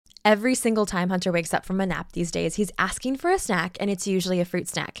Every single time Hunter wakes up from a nap these days, he's asking for a snack, and it's usually a fruit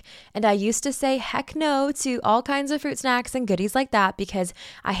snack. And I used to say heck no to all kinds of fruit snacks and goodies like that because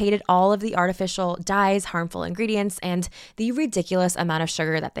I hated all of the artificial dyes, harmful ingredients, and the ridiculous amount of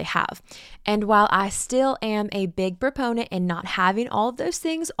sugar that they have. And while I still am a big proponent in not having all of those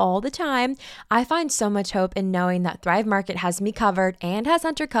things all the time, I find so much hope in knowing that Thrive Market has me covered and has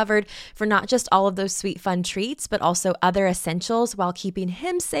Hunter covered for not just all of those sweet, fun treats, but also other essentials while keeping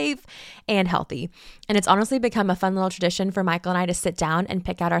him safe and healthy. And it's honestly become a fun little tradition for Michael and I to sit down and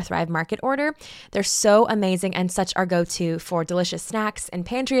pick out our Thrive Market order. They're so amazing and such our go-to for delicious snacks and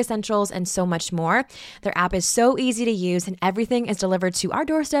pantry essentials and so much more. Their app is so easy to use and everything is delivered to our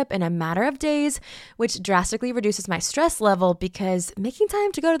doorstep in a matter of days, which drastically reduces my stress level because making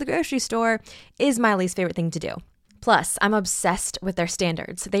time to go to the grocery store is my least favorite thing to do. Plus, I'm obsessed with their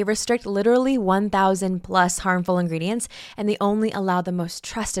standards. They restrict literally 1,000 plus harmful ingredients, and they only allow the most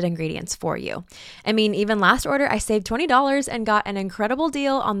trusted ingredients for you. I mean, even last order, I saved $20 and got an incredible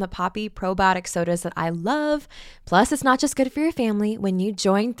deal on the Poppy probiotic sodas that I love. Plus, it's not just good for your family. When you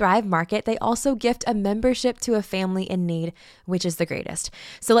join Thrive Market, they also gift a membership to a family in need, which is the greatest.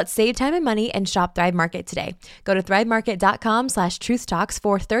 So let's save time and money and shop Thrive Market today. Go to thrivemarket.com/truthtalks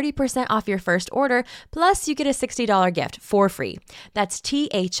for 30% off your first order. Plus, you get a $60 gift for free. That's THRIVE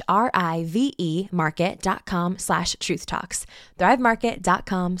market.com/truthtalks.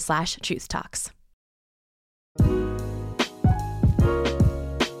 thrivemarket.com/truthtalks.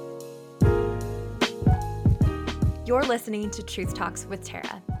 You're listening to Truth Talks with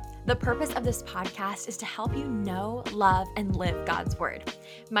Tara. The purpose of this podcast is to help you know, love, and live God's Word.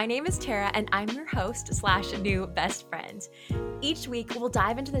 My name is Tara, and I'm your host/new best friend. Each week, we'll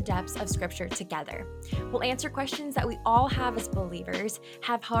dive into the depths of Scripture together. We'll answer questions that we all have as believers,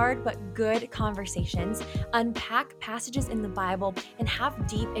 have hard but good conversations, unpack passages in the Bible, and have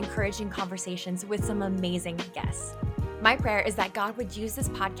deep, encouraging conversations with some amazing guests. My prayer is that God would use this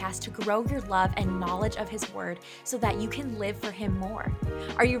podcast to grow your love and knowledge of His Word so that you can live for Him more.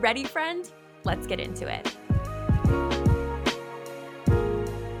 Are you ready, friend? Let's get into it.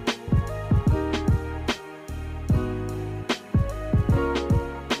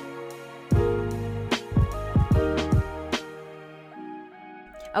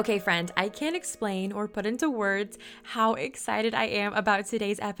 Okay, friend, I can't explain or put into words how excited I am about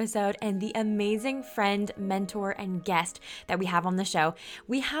today's episode and the amazing friend, mentor, and guest that we have on the show.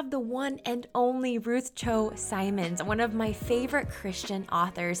 We have the one and only Ruth Chou Simons, one of my favorite Christian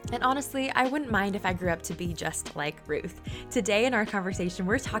authors. And honestly, I wouldn't mind if I grew up to be just like Ruth. Today in our conversation,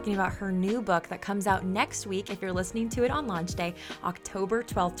 we're talking about her new book that comes out next week if you're listening to it on launch day, October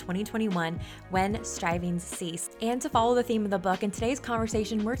 12th, 2021, When Strivings Cease. And to follow the theme of the book, in today's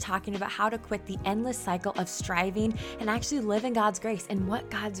conversation, we're talking about how to quit the endless cycle of striving and actually live in God's grace and what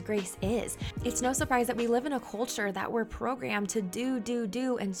God's grace is. It's no surprise that we live in a culture that we're programmed to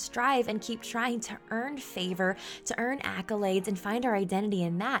do and strive and keep trying to earn favor, to earn accolades and find our identity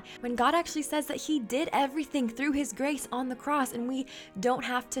in that, when God actually says that He did everything through His grace on the cross and we don't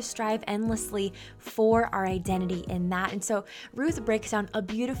have to strive endlessly for our identity in that. And so Ruth breaks down a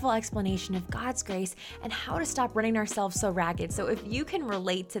beautiful explanation of God's grace and how to stop running ourselves so ragged. So if you can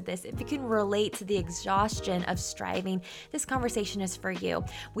relate to this, if you can relate to the exhaustion of striving, this conversation is for you.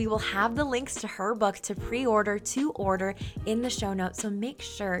 We will have the links to her book to pre-order, to order in the show notes. So make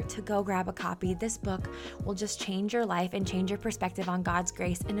sure to go grab a copy. This book will just change your life and change your perspective on God's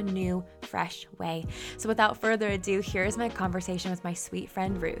grace in a new, fresh way. So without further ado, here's my conversation with my sweet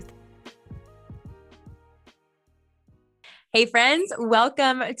friend, Ruth. Hey friends,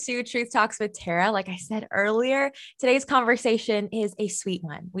 welcome to Truth Talks with Tara. Like I said earlier, today's conversation is a sweet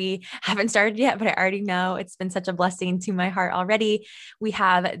one. We haven't started yet, but I already know it's been such a blessing to my heart already. We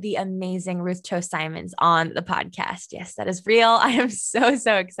have the amazing Ruth Chou Simons on the podcast. Yes, that is real. I am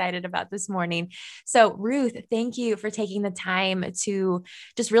so excited about this morning. So Ruth, thank you for taking the time to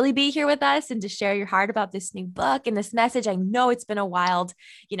just really be here with us and to share your heart about this new book and this message. I know it's been a wild,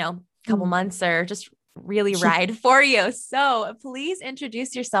 couple months or just really ride for you. So please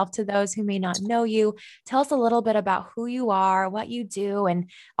introduce yourself to those who may not know you. Tell us a little bit about who you are, what you do,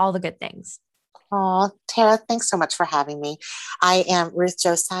 and all the good things. Oh, Tara, thanks so much for having me. I am Ruth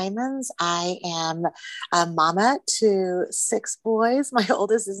Chou Simons. I am a mama to 6 boys. My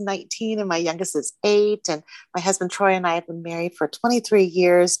oldest is 19 and my youngest is 8. And my husband, Troy, and I have been married for 23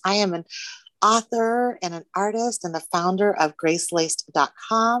 years. I am an author and an artist and the founder of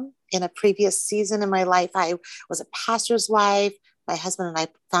gracelaced.com. In a previous season in my life, I was a pastor's wife. My husband and I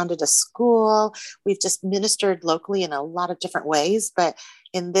founded a school. We've just ministered locally in a lot of different ways. But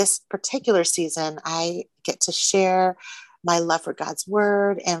in this particular season, I get to share my love for God's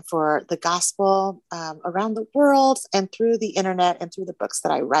word and for the gospel around the world and through the internet and through the books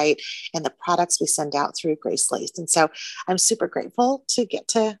that I write and the products we send out through Grace Laced. And so I'm super grateful to get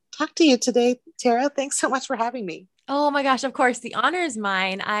to talk to you today, Tara. Thanks so much for having me. Oh my gosh, of course, the honor is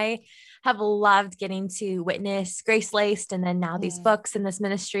mine. I have loved getting to witness Grace Laced and then now these Mm. books in this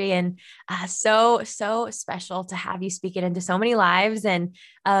ministry. And so special to have you speak it into so many lives. And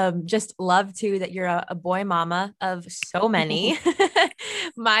just love too that you're a boy mama of so many.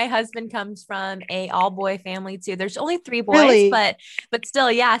 My husband comes from a all boy family too. There's only three boys, Really? but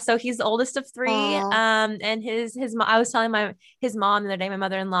still, yeah. So he's the oldest of three. Aw. And I was telling his mom the other day, my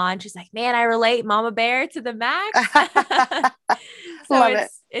mother-in-law, and she's like, man, I relate Mama Bear to the max. So Love it.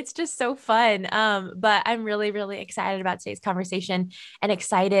 it's just so fun. But I'm really, really excited about today's conversation and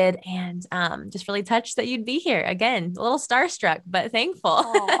excited and just really touched that you'd be here again, a little starstruck, but thankful.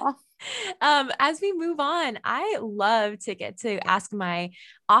 Aw. As we move on, I love to get to ask my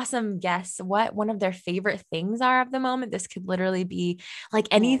awesome guests what one of their favorite things are of the moment. This could literally be like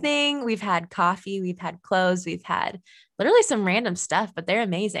Mm. anything. We've had coffee, we've had clothes, we've had literally some random stuff, but they're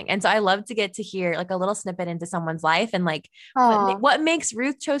amazing. And so I love to get to hear like a little snippet into someone's life and like Aw. what makes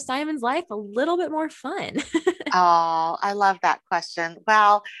Ruth Cho Simon's life a little bit more fun. Oh, I love that question.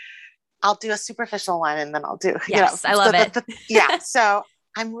 Well, I'll do a superficial one and then I'll do, Yes, I love it. yeah. So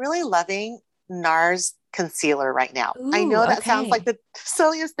I'm really loving NARS concealer right now. I Ooh, know that sounds okay. like the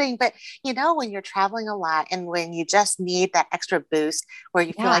silliest thing, but when you're traveling a lot and when you just need that extra boost where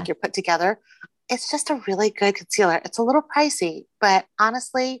you feel Yeah. like you're put together, it's just a really good concealer. It's a little pricey, but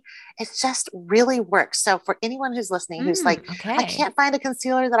honestly, it just really works. So for anyone who's listening, who's like, I Okay. can't find a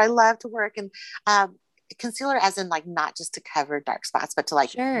concealer that I love to work and, concealer as in like not just to cover dark spots, but to like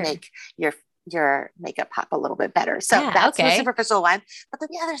Sure. make your makeup pop a little bit better. So Yeah. that's the Okay. superficial one. But then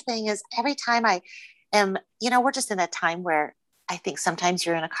the other thing is every time I am, we're just in a time where I think sometimes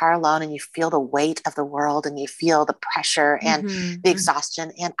you're in a car alone and you feel the weight of the world and you feel the pressure and Mm-hmm. the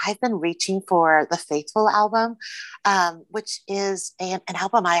exhaustion. And I've been reaching for the Faithful album, which is an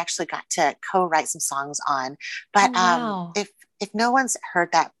album I actually got to co-write some songs on. Oh, But wow. if no one's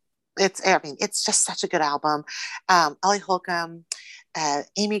heard that, it's just such a good album. Ellie Holcomb,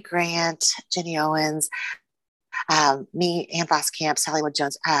 Amy Grant, Jenny Owens, me, Ann Voskamp, Sally Wood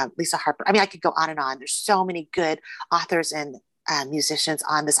Jones, Lisa Harper. I mean, I could go on and on. There's so many good authors and musicians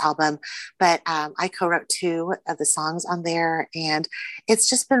on this album, but I co-wrote two of the songs on there, and it's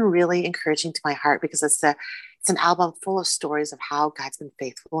just been really encouraging to my heart because it's an album full of stories of how God's been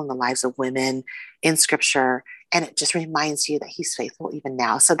faithful in the lives of women in Scripture, and it just reminds you that He's faithful even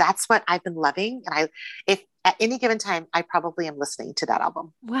now. So that's what I've been loving, and if at any given time, I probably am listening to that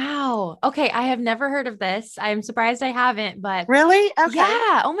album. Wow. Okay. I have never heard of this. I'm surprised I haven't, but Really? Okay.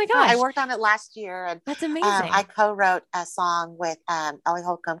 yeah. Oh my I gosh. worked on it last year, and That's I amazing. co-wrote a song with Ellie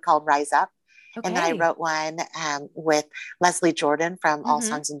Holcomb called "Rise Up," and then I Okay. wrote one with Leslie Jordan from All Mm-hmm.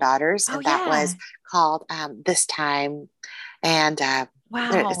 Sons and Daughters, Oh and that yeah. was called "This Time." And it's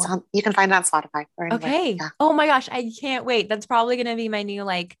Wow. on. You can find it on Spotify or anywhere. Okay. Yeah. Oh my gosh. I can't wait. That's probably going to be my new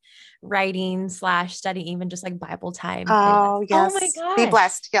like writing slash study, even just like Bible time playlist. Oh Oh my yes. Be gosh.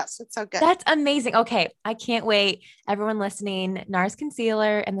 blessed. Yes, it's so good. That's amazing. Okay. I can't wait. Everyone listening, NARS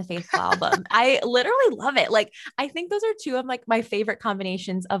Concealer and the Faithful album. I literally love it. Like, I think those are two of like my favorite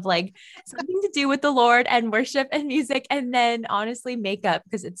combinations of like something to do with the Lord and worship and music. And then honestly, makeup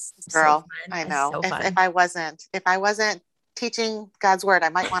because it's so Girl, fun. I It's know. so If fun. I wasn't teaching God's word, I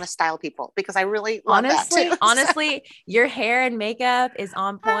might want to style people because I really love that too. So, Honestly, your hair and makeup is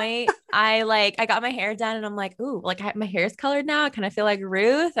on point. I got my hair done and I'm like, ooh, like my hair is colored now. I kind of feel like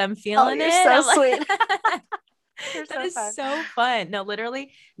Ruth. I'm oh, feeling you're it. so I'm like, sweet. You're that so is fun. so fun. No,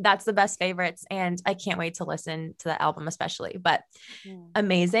 literally, that's the best favorites. And I can't wait to listen to the album, especially. But Mm.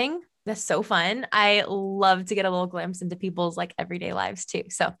 amazing. That's so fun. I love to get a little glimpse into people's like everyday lives too.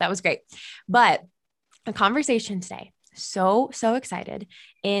 So that was great. But a conversation today. So excited.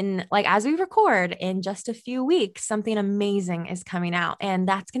 In like as we record in just a few weeks, something amazing is coming out. And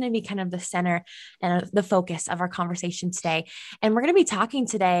that's going to be kind of the center and the focus of our conversation today. And we're going to be talking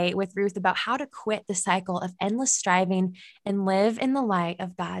today with Ruth about how to quit the cycle of endless striving and live in the light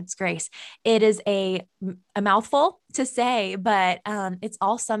of God's grace. It is a mouthful to say, but it's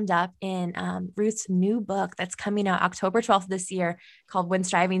all summed up in Ruth's new book that's coming out October 12th this year called When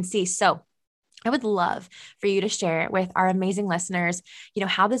Striving Cease. So I would love for you to share with our amazing listeners,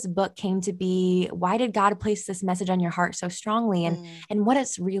 how this book came to be. Why did God place this message on your heart so strongly, and Mm. what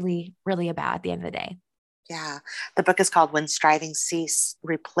it's really, really about at the end of the day? Yeah. The book is called When Striving Cease,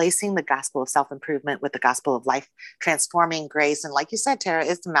 Replacing the Gospel of Self-Improvement with the Gospel of Life Transforming Grace. And like you said, Tara,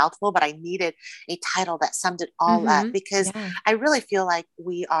 it's a mouthful, but I needed a title that summed it all up Mm-hmm. because Yeah. I really feel like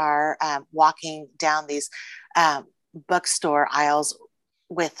we are walking down these um, bookstore aisles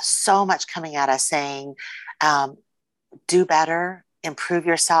with so much coming at us saying, um, do better, improve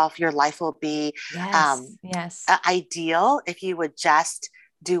yourself. Your life will be Yes. Yes. ideal if you would just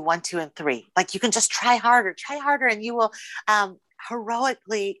do one, two, and three. Like you can just try harder, and you will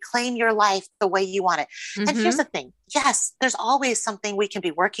heroically claim your life the way you want it. And here's Mm-hmm. the thing: yes, there's always something we can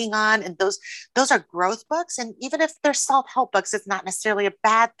be working on, and those are growth books. And even if they're self help books, it's not necessarily a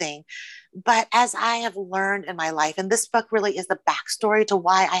bad thing. But as I have learned in my life, and this book really is the backstory to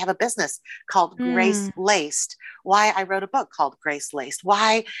why I have a business called Grace Mm. Laced, why I wrote a book called Grace Laced,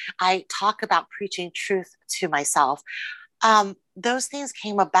 why I talk about preaching truth to myself. Those things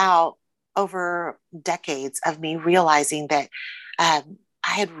came about over decades of me realizing that I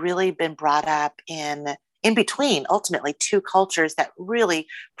had really been brought up in between ultimately two cultures that really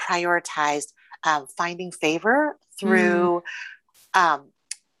prioritized finding favor Mm. through um,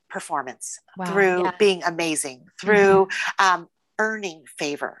 performance, Wow. through Yeah. being amazing, through Mm-hmm. um, earning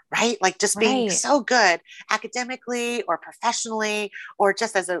favor, right? Like just being Right. so good academically or professionally, or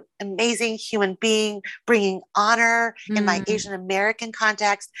just as an amazing human being, bringing honor in my Mm. Asian American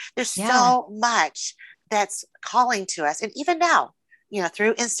context. There's Yeah. so much that's calling to us. And even now,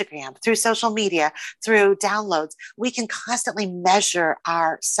 through Instagram, through social media, through downloads, we can constantly measure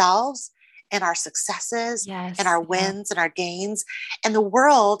ourselves and our successes and Yes. our Yeah. wins and our gains. And the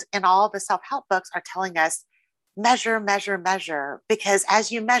world and all the self help books are telling us measure, measure, measure, because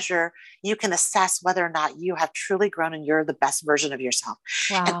as you measure, you can assess whether or not you have truly grown and you're the best version of yourself.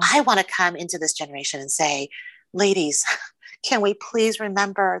 And Wow. I want to come into this generation and say, ladies, can we please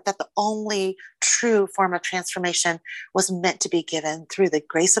remember that the only true form of transformation was meant to be given through the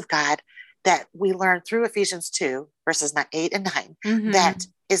grace of God that we learn through Ephesians 2, verses 8 and 9, that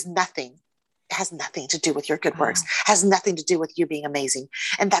Mm-hmm. is nothing, has nothing to do with your good works, Wow. has nothing to do with you being amazing.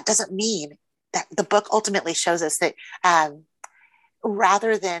 And that doesn't mean that the book ultimately shows us that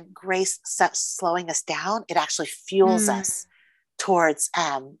rather than grace slowing us down, it actually fuels Mm. us towards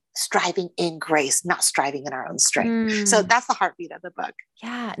striving in grace, not striving in our own strength. So Mm. that's the heartbeat of the book.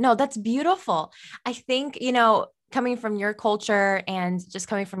 Yeah, no, that's beautiful. I think, coming from your culture and just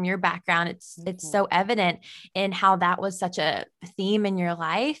coming from your background, it's Mm-hmm. so evident in how that was such a theme in your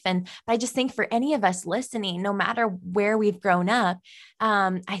life. And but I just think for any of us listening, no matter where we've grown up,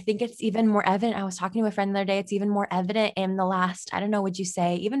 I think it's even more evident. I was talking to a friend the other day, it's even more evident in the last, I don't know, would you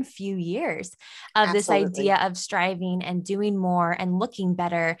say, even few years of this Absolutely. idea of striving and doing more and looking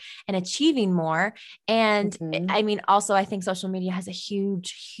better and achieving more. And Mm-hmm. I mean, also, I think social media has a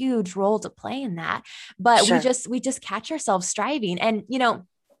huge, huge role to play in that. But we Sure. just catch ourselves striving. And,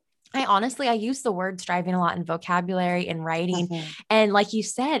 I use the word striving a lot in vocabulary and writing. Mm-hmm. And like you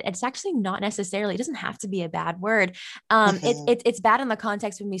said, it's actually not necessarily, it doesn't have to be a bad word. Mm-hmm. It's bad in the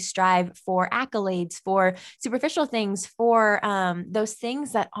context when we strive for accolades, for superficial things, for those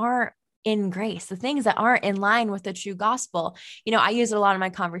things that aren't in grace, the things that aren't in line with the true gospel. I use it a lot in my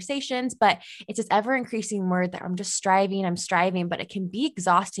conversations, but it's this ever increasing word that I'm striving, but it can be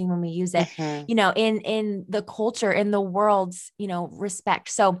exhausting when we use it, Mm-hmm. in the culture, in the world's, respect.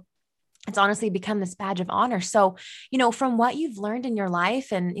 So it's honestly become this badge of honor. So, from what you've learned in your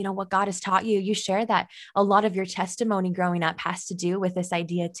life and, what God has taught you, you share that a lot of your testimony growing up has to do with this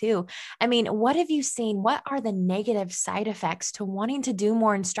idea too. I mean, what have you seen? What are the negative side effects to wanting to do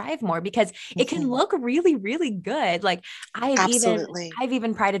more and strive more? Because it can Mm-hmm. look really, really good. Like Absolutely. I've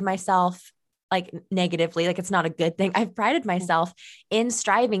even prided myself like negatively, like it's not a good thing. I've prided myself in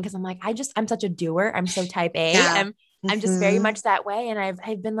striving because I'm like, I'm such a doer. I'm so type A. Yeah. I'm just very Mm-hmm. much that way. And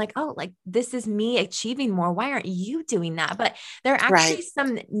I've been like, oh, like this is me achieving more. Why aren't you doing that? But there are actually Right.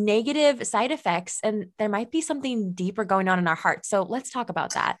 some negative side effects and there might be something deeper going on in our heart. So let's talk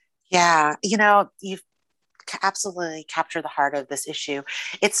about that. Yeah. You've absolutely captured the heart of this issue.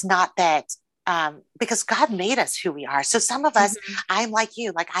 It's not that because God made us who we are. So some of us, Mhm. I'm like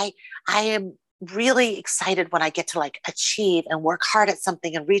you, like I am really excited when I get to like achieve and work hard at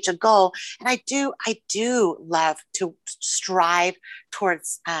something and reach a goal. And I do love to strive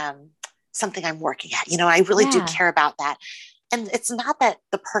towards something I'm working at. I really do Yeah. care about that. And it's not that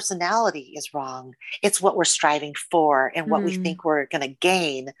the personality is wrong. It's what we're striving for and what we Mm. think we're going to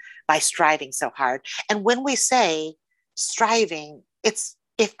gain by striving so hard. And when we say striving, it's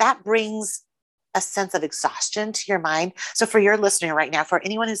if that brings a sense of exhaustion to your mind. So for your listener right now, for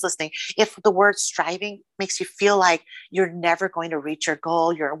anyone who's listening, if the word striving makes you feel like you're never going to reach your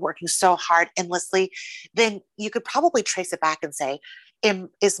goal, you're working so hard endlessly, then you could probably trace it back and say,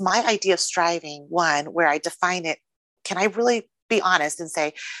 is my idea of striving one where I define it? Can I really be honest and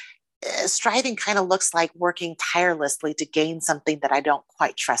say, striving kind of looks like working tirelessly to gain something that I don't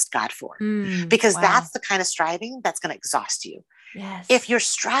quite trust God for, because wow. that's the kind of striving that's going to exhaust you. Yes. If you're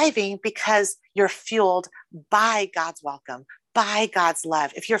striving because you're fueled by God's welcome, by God's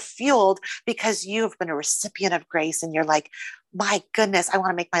love, if you're fueled because you've been a recipient of grace and you're like, my goodness, I want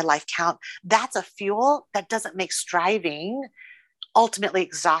to make my life count, that's a fuel that doesn't make striving ultimately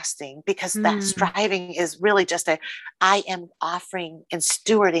exhausting, because that striving is really just I am offering and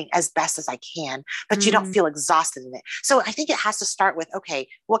stewarding as best as I can, but you don't feel exhausted in it. So I think it has to start with, okay,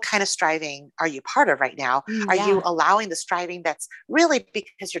 what kind of striving are you part of right now? Are you allowing the striving that's really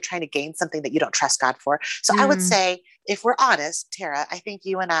because you're trying to gain something that you don't trust God for? So I would say, if we're honest, Tara, I think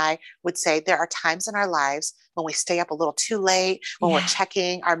you and I would say there are times in our lives when we stay up a little too late, when we're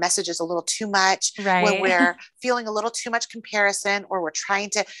checking our messages a little too much, when we're feeling a little too much comparison, or we're trying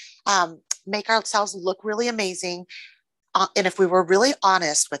to make ourselves look really amazing. And if we were really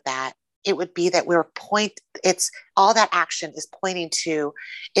honest with that, it would be that it's all that action is pointing to,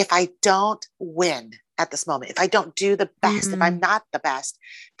 if I don't win at this moment, if I don't do the best, if I'm not the best,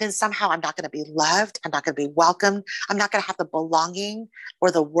 then somehow I'm not going to be loved. I'm not going to be welcomed. I'm not going to have the belonging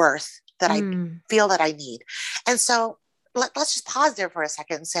or the worth that I feel that I need. And so let's just pause there for a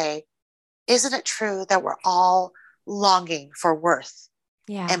second and say, isn't it true that we're all longing for worth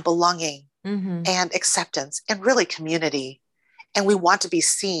and belonging and acceptance and really community? And we want to be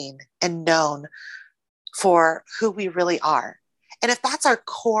seen and known for who we really are. And if that's our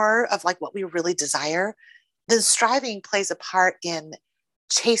core of like what we really desire, then striving plays a part in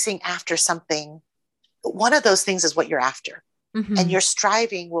chasing after something. One of those things is what you're after. And your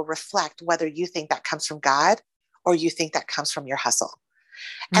striving will reflect whether you think that comes from God or you think that comes from your hustle.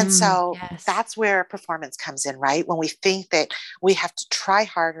 And so that's where performance comes in, right? When we think that we have to try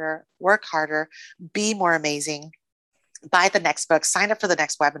harder, work harder, be more amazing, buy the next book, sign up for the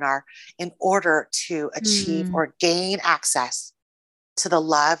next webinar in order to achieve or gain access to the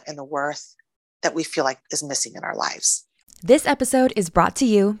love and the worth that we feel like is missing in our lives. This episode is brought to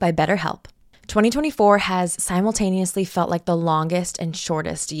you by BetterHelp. 2024 has simultaneously felt like the longest and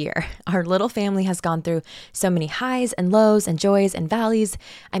shortest year. Our little family has gone through so many highs and lows and joys and valleys.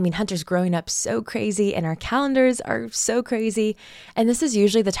 I mean, Hunter's growing up so crazy and our calendars are so crazy. And this is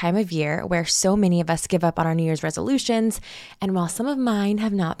usually the time of year where so many of us give up on our New Year's resolutions. And while some of mine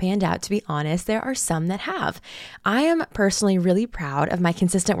have not panned out, to be honest, there are some that have. I am personally really proud of my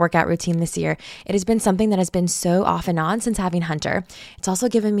consistent workout routine this year. It has been something that has been so off and on since having Hunter. It's also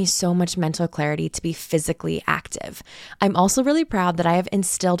given me so much mental clarity to be physically active. I'm also really proud that I have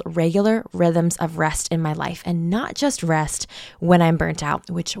instilled regular rhythms of rest in my life, and not just rest when I'm burnt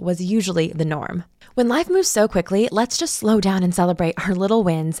out, which was usually the norm. When life moves so quickly, let's just slow down and celebrate our little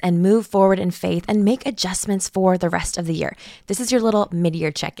wins and move forward in faith and make adjustments for the rest of the year. This is your little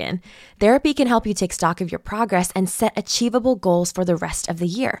mid-year check-in. Therapy can help you take stock of your progress and set achievable goals for the rest of the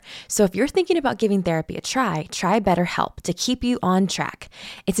year. So if you're thinking about giving therapy a try BetterHelp to keep you on track.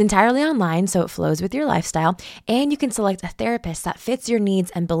 It's entirely online, so it flows with your lifestyle, and you can select a therapist that fits your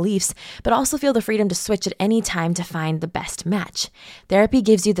needs and beliefs, but also feel the freedom to switch at any time to find the best match. Therapy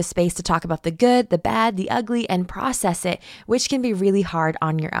gives you the space to talk about the good, the bad, the ugly, and process it, which can be really hard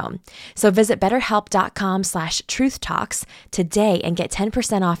on your own. So visit betterhelp.com/truthtalks today and get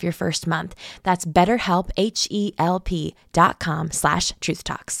 10% off your first month. That's BetterHelp,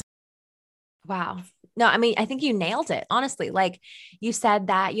 HELP.com/truthtalks. Wow. No, I mean, I think you nailed it. Honestly, like you said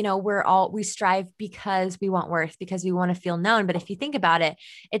that, we strive because we want worth, because we want to feel known. But if you think about it,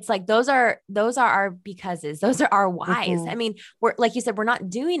 it's like, those are our becauses. Those are our whys. I mean, we're, like you said, we're not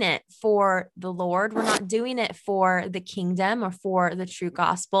doing it for the Lord. We're not doing it for the kingdom or for the true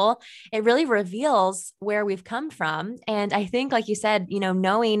gospel. It really reveals where we've come from. And I think, like you said,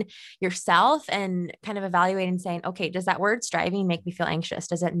 knowing yourself and kind of evaluating, saying, okay, does that word striving make me feel anxious?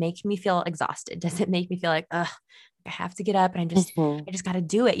 Does it make me feel exhausted? Does it make me feel like, I have to get up and I just got to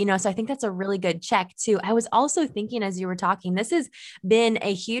do it, So I think that's a really good check too. I was also thinking as you were talking, this has been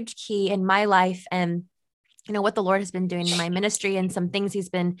a huge key in my life, and what the Lord has been doing in my ministry and some things he's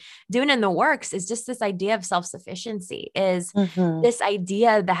been doing in the works is just this idea of self-sufficiency, is this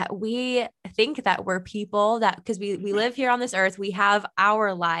idea that we think that we're people that, because we live here on this earth, we have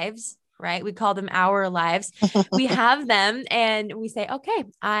our lives, right? We call them our lives. We have them and we say, okay,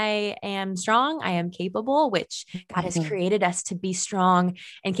 I am strong. I am capable, which God has Mhm. created us to be strong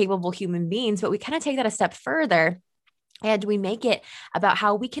and capable human beings. But we kind of take that a step further and we make it about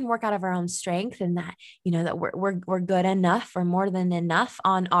how we can work out of our own strength and that, that we're good enough or more than enough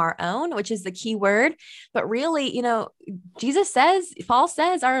on our own, which is the key word. But really, Paul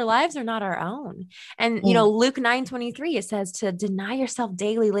says our lives are not our own. And, Mm. Luke 9:23, it says to deny yourself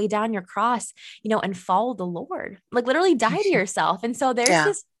daily, lay down your cross, and follow the Lord, like literally die to yourself. And so Yeah.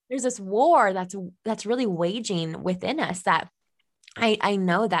 there's this war that's really waging within us that I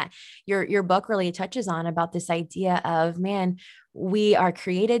know that your book really touches on about this idea of, man, we are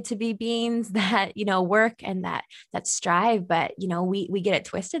created to be beings that, work and that strive, but we get it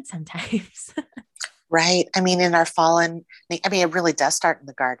twisted sometimes. Right. I mean, in our it really does start in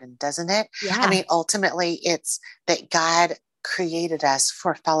the garden, doesn't it? I Yeah. mean, ultimately, it's that God created us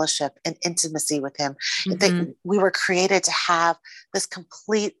for fellowship and intimacy with Him, that Mm-hmm. we were created to have this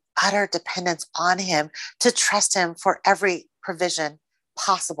complete, utter dependence on Him, to trust Him for every provision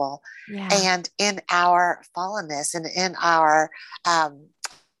possible. Yeah. And in our fallenness and in our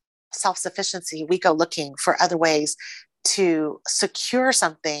self sufficiency, we go looking for other ways to secure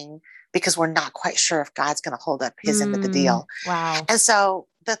something because we're not quite sure if God's going to hold up his end of the deal. Wow. And so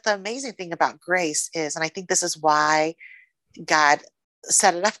the amazing thing about grace is, and I think this is why God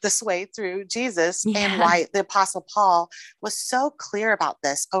set it up this way through Jesus, and Yeah. why the Apostle Paul was so clear about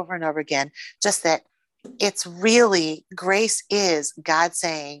this over and over again, just that it's really, grace is God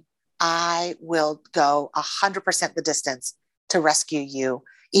saying, I will go 100% the distance to rescue you,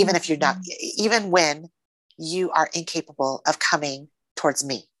 even if you're not, Mhm. even when you are incapable of coming towards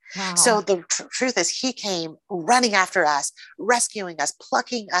me. Wow. So the truth is, he came running after us, rescuing us,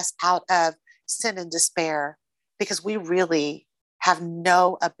 plucking us out of sin and despair, because we really have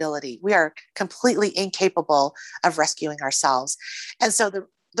no ability. We are completely incapable of rescuing ourselves. And so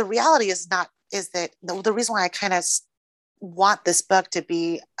the reality is that the reason why I kind of want this book to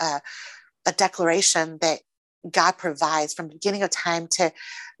be a declaration that God provides from the beginning of time to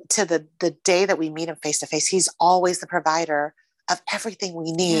the day that we meet him face to face. He's always the provider of everything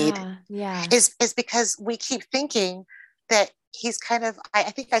we need, Yeah. Yeah. is because we keep thinking that he's kind of, I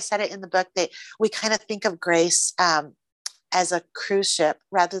think I said it in the book, that we kind of think of grace as a cruise ship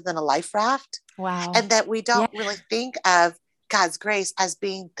rather than a life raft. Wow. And that we Yeah. don't really think of God's grace as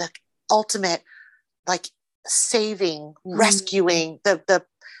being the ultimate, like, saving, Mm. rescuing, the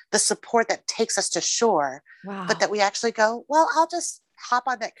support that takes us to shore, but Wow. that we actually go, well, I'll just hop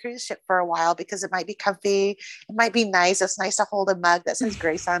on that cruise ship for a while because it might be comfy, it might be nice. It's nice to hold a mug that says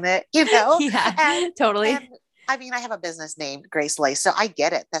grace on it, Yeah. and Totally. and I mean, I have a business named Grace Lace, so I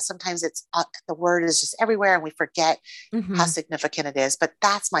get it that sometimes it's the word is just everywhere and we forget how Hmm. significant it is. But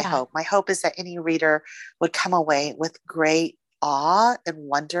that's my Yeah. hope. My hope is that any reader would come away with great awe and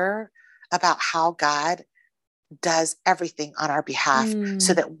wonder about how God does everything on our behalf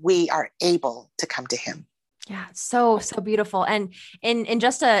so Mm. that we are able to come to him. Yeah, so beautiful. And in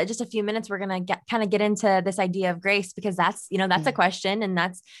just a few minutes, we're gonna get into this idea of grace, because that's a Mm-hmm. question, and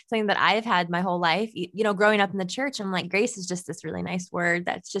that's something that I've had my whole life. Growing up in the church, I'm like, grace is just this really nice word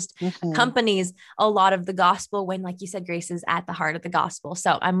that's just Mm-hmm. accompanies a lot of the gospel, when, like you said, grace is at the heart of the gospel.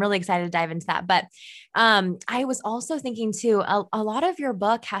 So I'm really excited to dive into that. But I was also thinking too, a lot of your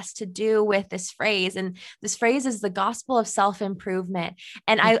book has to do with this phrase, and this phrase is the gospel of self-improvement.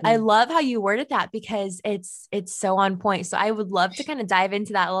 And I Mm-hmm. love how you worded that, because it's so on point. So I would love to kind of dive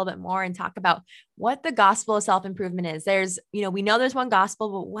into that a little bit more and talk about what the gospel of self-improvement is. We know there's one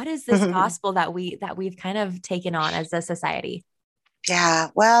gospel, but what is this gospel that we've kind of taken on as a society? Yeah.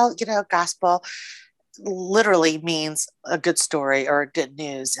 Well, gospel literally means a good story or good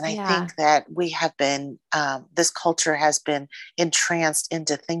news. And I Yeah. think that we have been, this culture has been entranced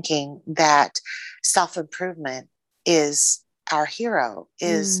into thinking that self improvement is our hero,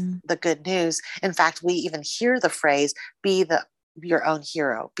 is Mm. the good news. In fact, we even hear the phrase, be your own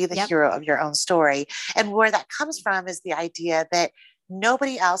hero, be the Yep. hero of your own story. And where that comes from is the idea that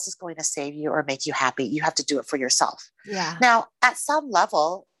nobody else is going to save you or make you happy. You have to do it for yourself. Yeah. Now, at some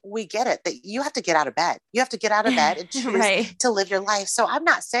level, we get it that you have to get out of bed. You have to get out of bed and choose Right. to live your life. So I'm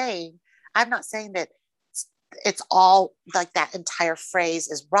not saying that it's all like that entire phrase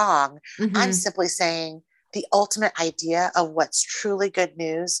is wrong. I'm Hmm. simply saying the ultimate idea of what's truly good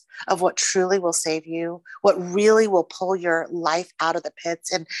news, of what truly will save you, what really will pull your life out of the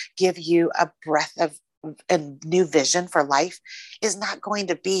pits and give you a breath of a new vision for life, is not going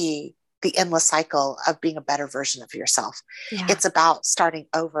to be the endless cycle of being a better version of yourself. Yeah. It's about starting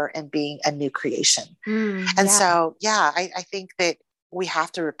over and being a new creation. And Yeah. so, yeah, I think that we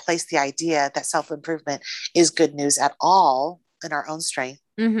have to replace the idea that self-improvement is good news at all in our own strength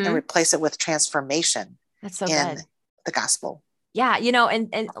and Mm-hmm. replace it with transformation That's so in good. the gospel. Yeah,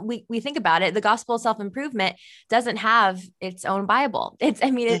 and we think about it, the gospel of self-improvement doesn't have its own Bible. It's, I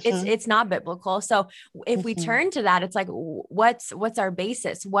mean, Mm-hmm, it's not biblical. So if we mm-hmm, turn to that, it's like, what's our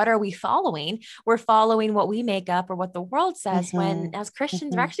basis? What are we following? We're following what we make up or what the world says, when mm-hmm, as Christians, we're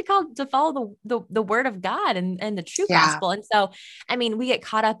mm-hmm. actually called to follow the word of God and the true Yeah, gospel. And so, I mean, we get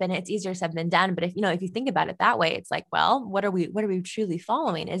caught up in it. It's easier said than done. But if you think about it that way, it's like, well, what are we truly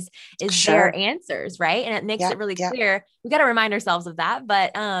following? Is their sure. answers, right? And it makes it Yep, really yep. clear. We got to remind ourselves of that.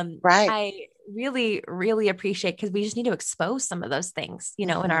 But Right. I really, really appreciate, because we just need to expose some of those things, in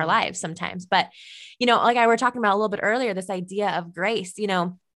our Mm-hmm, lives sometimes. But, like I were talking about a little bit earlier, this idea of grace,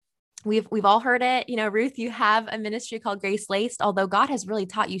 we've all heard it. Ruth, you have a ministry called Grace Laced, although God has really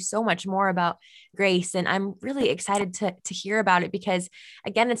taught you so much more about grace. And I'm really excited to hear about it, because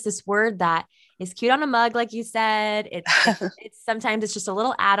again, it's this word that is cute on a mug, like you said. It's sometimes it's just a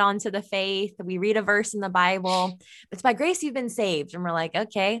little add-on to the faith. We read a verse in the Bible. It's by grace you've been saved. And we're like,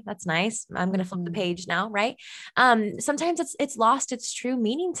 okay, that's nice. I'm going to flip the mm-hmm, page now. Right. Sometimes it's lost its true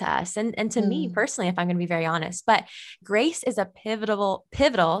meaning to us. And to me mm-hmm, personally, if I'm going to be very honest, but grace is a pivotal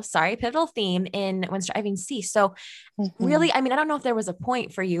theme in When Striving Cease. So mm-hmm. really, I mean, I don't know if there was a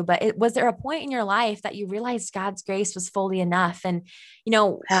point for you, but was there a point in your life that you realized God's grace was fully enough? And,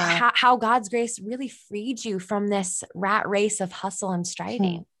 Yeah. how God's grace really freed you from this rat race of hustle and Hmm.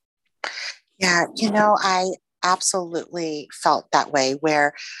 striving? Yeah, I absolutely felt that way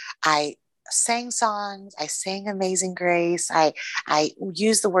where I sang songs, I sang Amazing Grace, I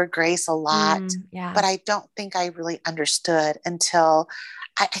use the word grace a lot, Yeah. but I don't think I really understood until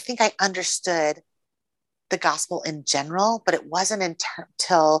I think I understood the gospel in general, but it wasn't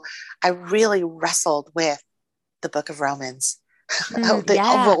until I really wrestled with the book of Romans. Yeah.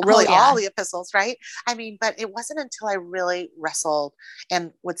 Well, Oh, really all yeah. the epistles, right? I mean, but it wasn't until I really wrestled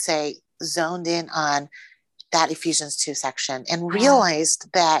and would say zoned in on that Ephesians 2 section and Yeah.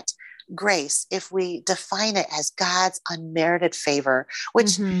 realized that grace, if we define it as God's unmerited favor,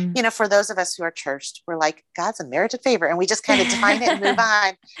 which, Mm-hmm. for those of us who are churched, we're like, God's unmerited favor. And we just kind of define it and move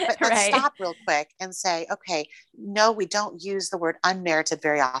on. But let's Right. stop real quick and say, okay, no, we don't use the word unmerited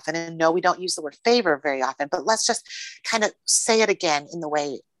very often. And no, we don't use the word favor very often. But let's just kind of say it again in the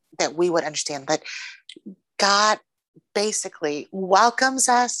way that we would understand that God basically welcomes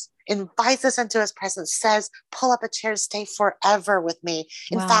us, invites us into his presence, says, pull up a chair, stay forever with me.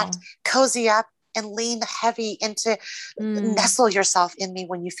 In fact, Wow. cozy up and lean heavy into, Mm, nestle yourself in me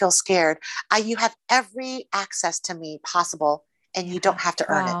when you feel scared. You have every access to me possible, and you yeah. don't have to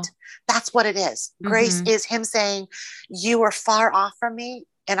earn it. Wow. That's what it is. Grace Mm-hmm. is him saying, you were far off from me,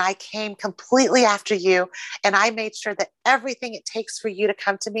 and I came completely after you, and I made sure that everything it takes for you to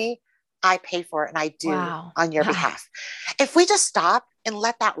come to me, I pay for it and I do Wow. on your Ah. behalf. If we just stop and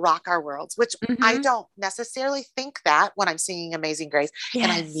let that rock our worlds, which I Mm-hmm. don't necessarily think that when I'm singing Amazing Grace,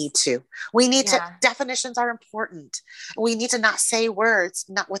 and I Yes. need to. We need to, Yeah. definitions are important. We need to not say words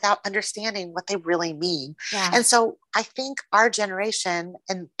not without understanding what they really mean. Yeah. And so I think our generation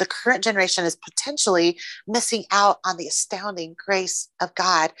and the current generation is potentially missing out on the astounding grace of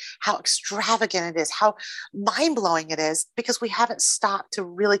God, how extravagant it is, how mind blowing it is, because we haven't stopped to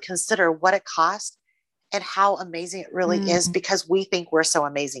really consider what it costs and how amazing it really is Mm. because we think we're so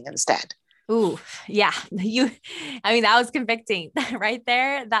amazing instead. Ooh, yeah. I mean, that was convicting right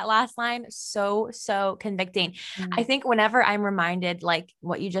there. That last line, so convicting. I Mm. think whenever I'm reminded, like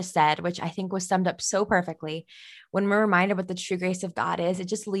what you just said, which I think was summed up so perfectly, when we're reminded what the true grace of God is, it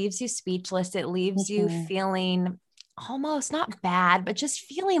just leaves you speechless. It leaves you Mm-hmm. feeling almost not bad, but just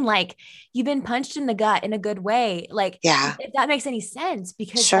feeling like you've been punched in the gut in a good way. Like, Yeah, if that makes any sense,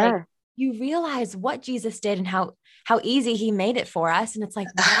 because like sure. you realize what Jesus did and how easy he made it for us. And it's like,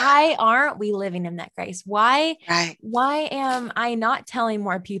 why aren't we living in that grace? Why, Right. why am I not telling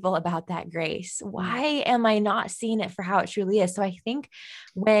more people about that grace? Mm. Why am I not seeing it for how it truly is? So I think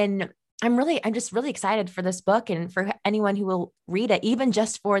when I'm just really excited for this book and for anyone who will read it, even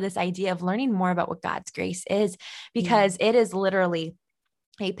just for this idea of learning more about what God's grace is, Mm. because it is literally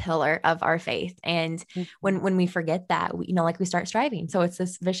a pillar of our faith. And Mhm. when we forget that, like we start striving. So it's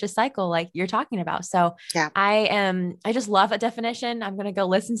this vicious cycle, like you're talking about. So Yeah. I just love that definition. I'm going to go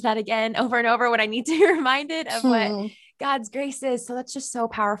listen to that again over and over when I need to be reminded of what Hmm. God's grace is. So that's just so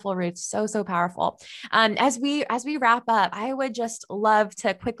powerful, Ruth. So powerful. As we wrap up, I would just love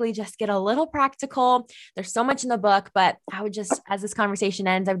to quickly just get a little practical. There's so much in the book, but I would just, as this conversation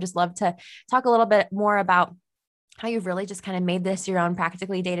ends, I would just love to talk a little bit more about how you've really just kind of made this your own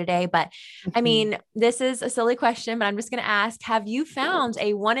practically day to day. But I Mhm. mean, this is a silly question, but I'm just going to ask, have you found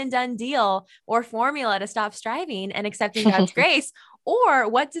a one and done deal or formula to stop striving and accepting God's grace? Or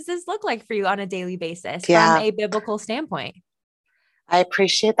what does this look like for you on a daily basis from Yeah, a biblical standpoint? I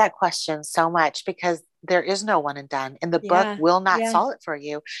appreciate that question so much because there is no one and done, and the book Yeah. will not Yeah. solve it for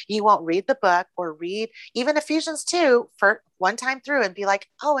you. You won't read the book or read even Ephesians 2 for one time through and be like,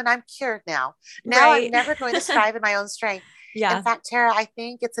 oh, and I'm cured now. Now I'm Right. never going to strive in my own strength. In Yeah. fact, Tara, I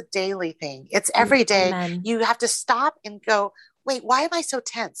think it's a daily thing. It's every day. Amen. You have to stop and go, wait, why am I so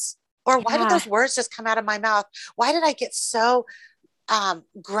tense? Or why did Yeah. those words just come out of my mouth? Why did I get so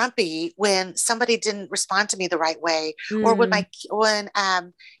grumpy when somebody didn't respond to me the right way, or Mm. when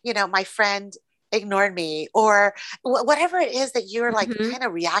my friend ignored me, or whatever it is that you're like Hmm. kind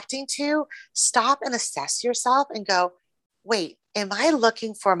of reacting to. Stop and assess yourself and go, wait, am I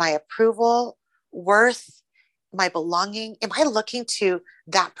looking for my approval, worth, my belonging? Am I looking to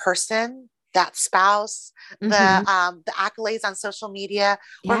that person, that spouse, Hmm. the accolades on social media,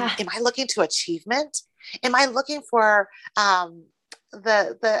 or Yeah. am I looking to achievement? Am I looking for um,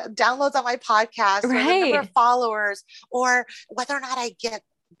 the downloads on my podcast, or the number of Right. followers, or whether or not I get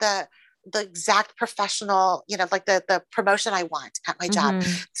the the exact professional, like the promotion I want at my job? Hmm.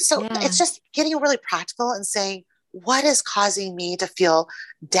 So Yeah. it's just getting really practical and saying, what is causing me to feel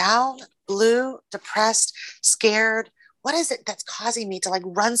down, blue, depressed, scared? What is it that's causing me to like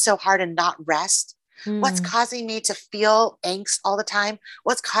run so hard and not rest? What's Mm. causing me to feel angst all the time?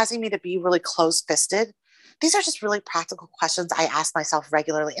 What's causing me to be really close fisted? These are just really practical questions I ask myself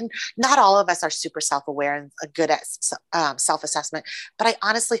regularly. And not all of us are super self aware and good at self assessment. But I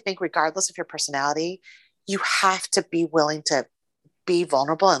honestly think, regardless of your personality, you have to be willing to be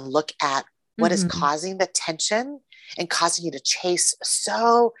vulnerable and look at what is Hmm. causing the tension and causing you to chase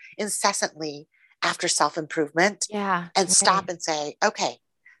so incessantly after self improvement, Yeah. and stop Right. and say, okay,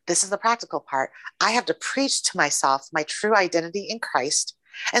 this is the practical part. I have to preach to myself my true identity in Christ.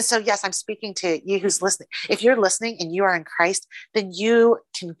 And so, yes, I'm speaking to you who's listening. If you're listening and you are in Christ, then you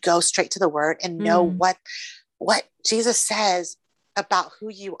can go straight to the word and know Mm. what Jesus says about who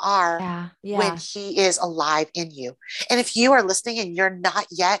you are Yeah. when Yeah. he is alive in you. And if you are listening and you're not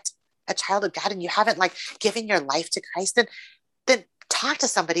yet a child of God and you haven't like given your life to Christ, then talk to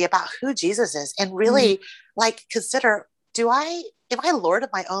somebody about who Jesus is and Mm. really like consider, am I Lord of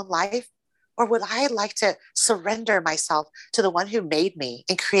my own life? Or would I like to surrender myself to the one who made me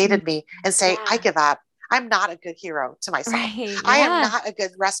and Mm. created me and say, I Yeah. give up. I'm not a good hero to myself. Right. I am Yeah. not a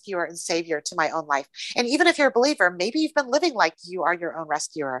good rescuer and savior to my own life. And even if you're a believer, maybe you've been living like you are your own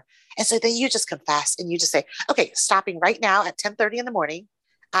rescuer. And so then you just confess and you just say, okay, stopping right now at 10:30 in the morning,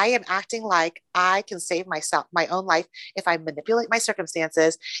 I am acting like I can save myself, my own life, if I manipulate my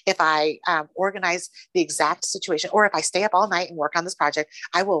circumstances, if I organize the exact situation, or if I stay up all night and work on this project.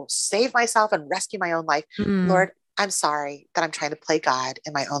 I will save myself and rescue my own life. Mm. Lord, I'm sorry that I'm trying to play God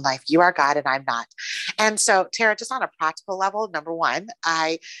in my own life. You are God and I'm not. And so, Tara, just on a practical level, number one,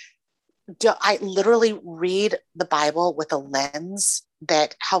 I literally read the Bible with a lens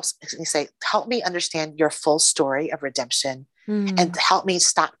that helps me say, help me understand your full story of redemption, and Mm. help me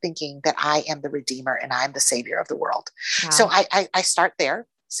stop thinking that I am the redeemer and I'm the savior of the world. So Wow. I start there.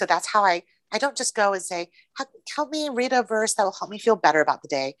 So that's how I don't just go and say, help me read a verse that will help me feel better about the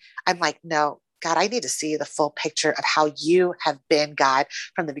day. I'm like, no, God, I need to see the full picture of how you have been God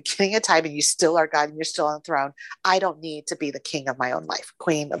from the beginning of time, and you still are God and you're still on the throne. I don't need to be the king of my own life,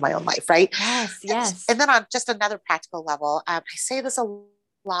 queen of my own life, right? Yes. And, Yes. and then on just another practical level, I say this a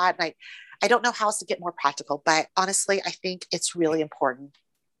lot, and I don't know how else to get more practical, but honestly, I think it's really important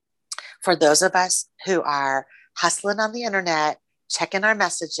for those of us who are hustling on the internet, checking our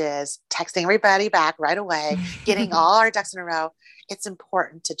messages, texting everybody back right away, getting all our ducks in a row. It's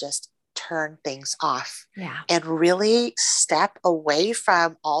important to just turn things off Yeah. and really step away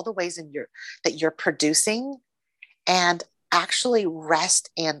from all the ways that you're producing, and actually rest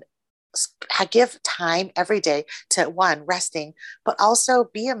and give time every day to one, resting, but also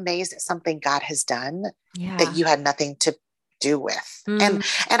be amazed at something God has done that Yeah. you had nothing to do with. Mm.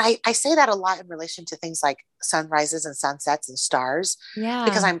 And I say that a lot in relation to things like sunrises and sunsets and stars,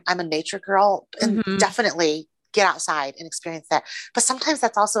 because Yeah. I'm a nature girl, and Hmm. definitely get outside and experience that. But sometimes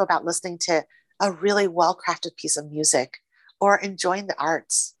that's also about listening to a really well-crafted piece of music, or enjoying the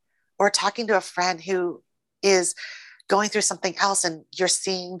arts, or talking to a friend who is going through something else and you're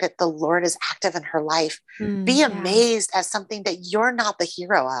seeing that the Lord is active in her life. Mm. Be Yeah. amazed at something that you're not the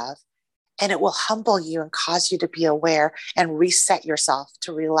hero of, and it will humble you and cause you to be aware and reset yourself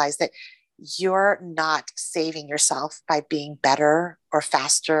to realize that you're not saving yourself by being better or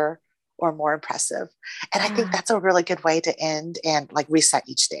faster or more impressive. And I think Yeah. that's a really good way to end and like reset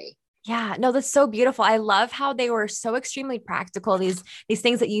each day. Yeah, no, that's so beautiful. I love how they were so extremely practical, these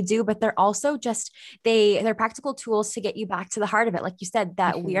things that you do, but they're also just they're practical tools to get you back to the heart of it. Like you said,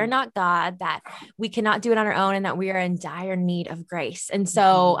 that we are Mhm. not God, that we cannot do it on our own, and that we are in dire need of grace. And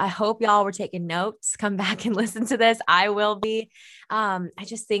so Mhm. I hope y'all were taking notes. Come back and listen to this. I will be. I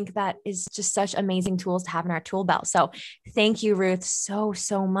just think that is just such amazing tools to have in our tool belt. So thank you, Ruth, so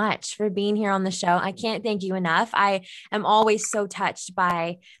much for being here on the show. I can't thank you enough. I am always so touched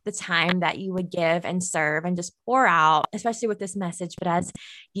by the time that you would give and serve and just pour out, especially with this message, but as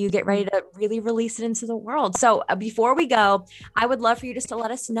you get ready to really release it into the world. So before we go, I would love for you just to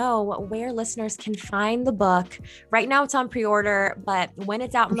let us know where listeners can find the book. Right now it's on pre-order, but when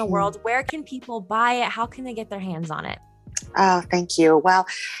it's out in the Mhm. world, where can people buy it? How can they get their hands on it? Oh, thank you. Well,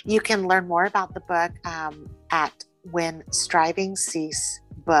 you can learn more about the book at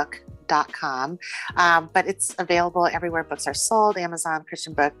whenstrivingceasebook.com. But it's available everywhere books are sold, Amazon,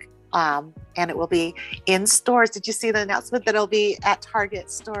 Christian Book, and it will be in stores. Did you see the announcement that it'll be at Target Oh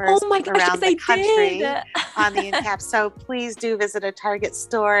stores my gosh, yes, around the I country did. on the end cap? So please do visit a Target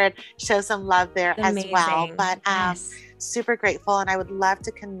store and show some love there as well. Amazing. But Yes. super grateful, and I would love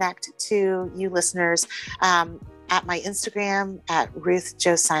to connect to you listeners. At my Instagram at Ruth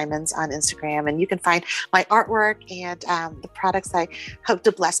Jo Simons on Instagram. And you can find my artwork and the products I hope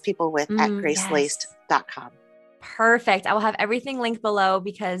to bless people with at Yes. gracelaced.com. Perfect. I will have everything linked below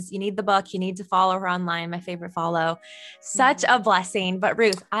because you need the book. You need to follow her online. My favorite follow. Such a blessing. But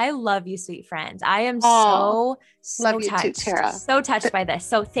Ruth, I love you, sweet friend. I am Oh, so love you too, touched, Tara. so touched by this.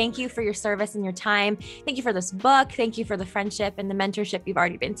 So thank you for your service and your time. Thank you for this book. Thank you for the friendship and the mentorship you've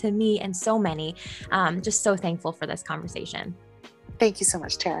already been to me and so many. Just so thankful for this conversation. Thank you so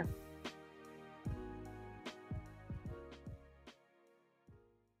much, Tara.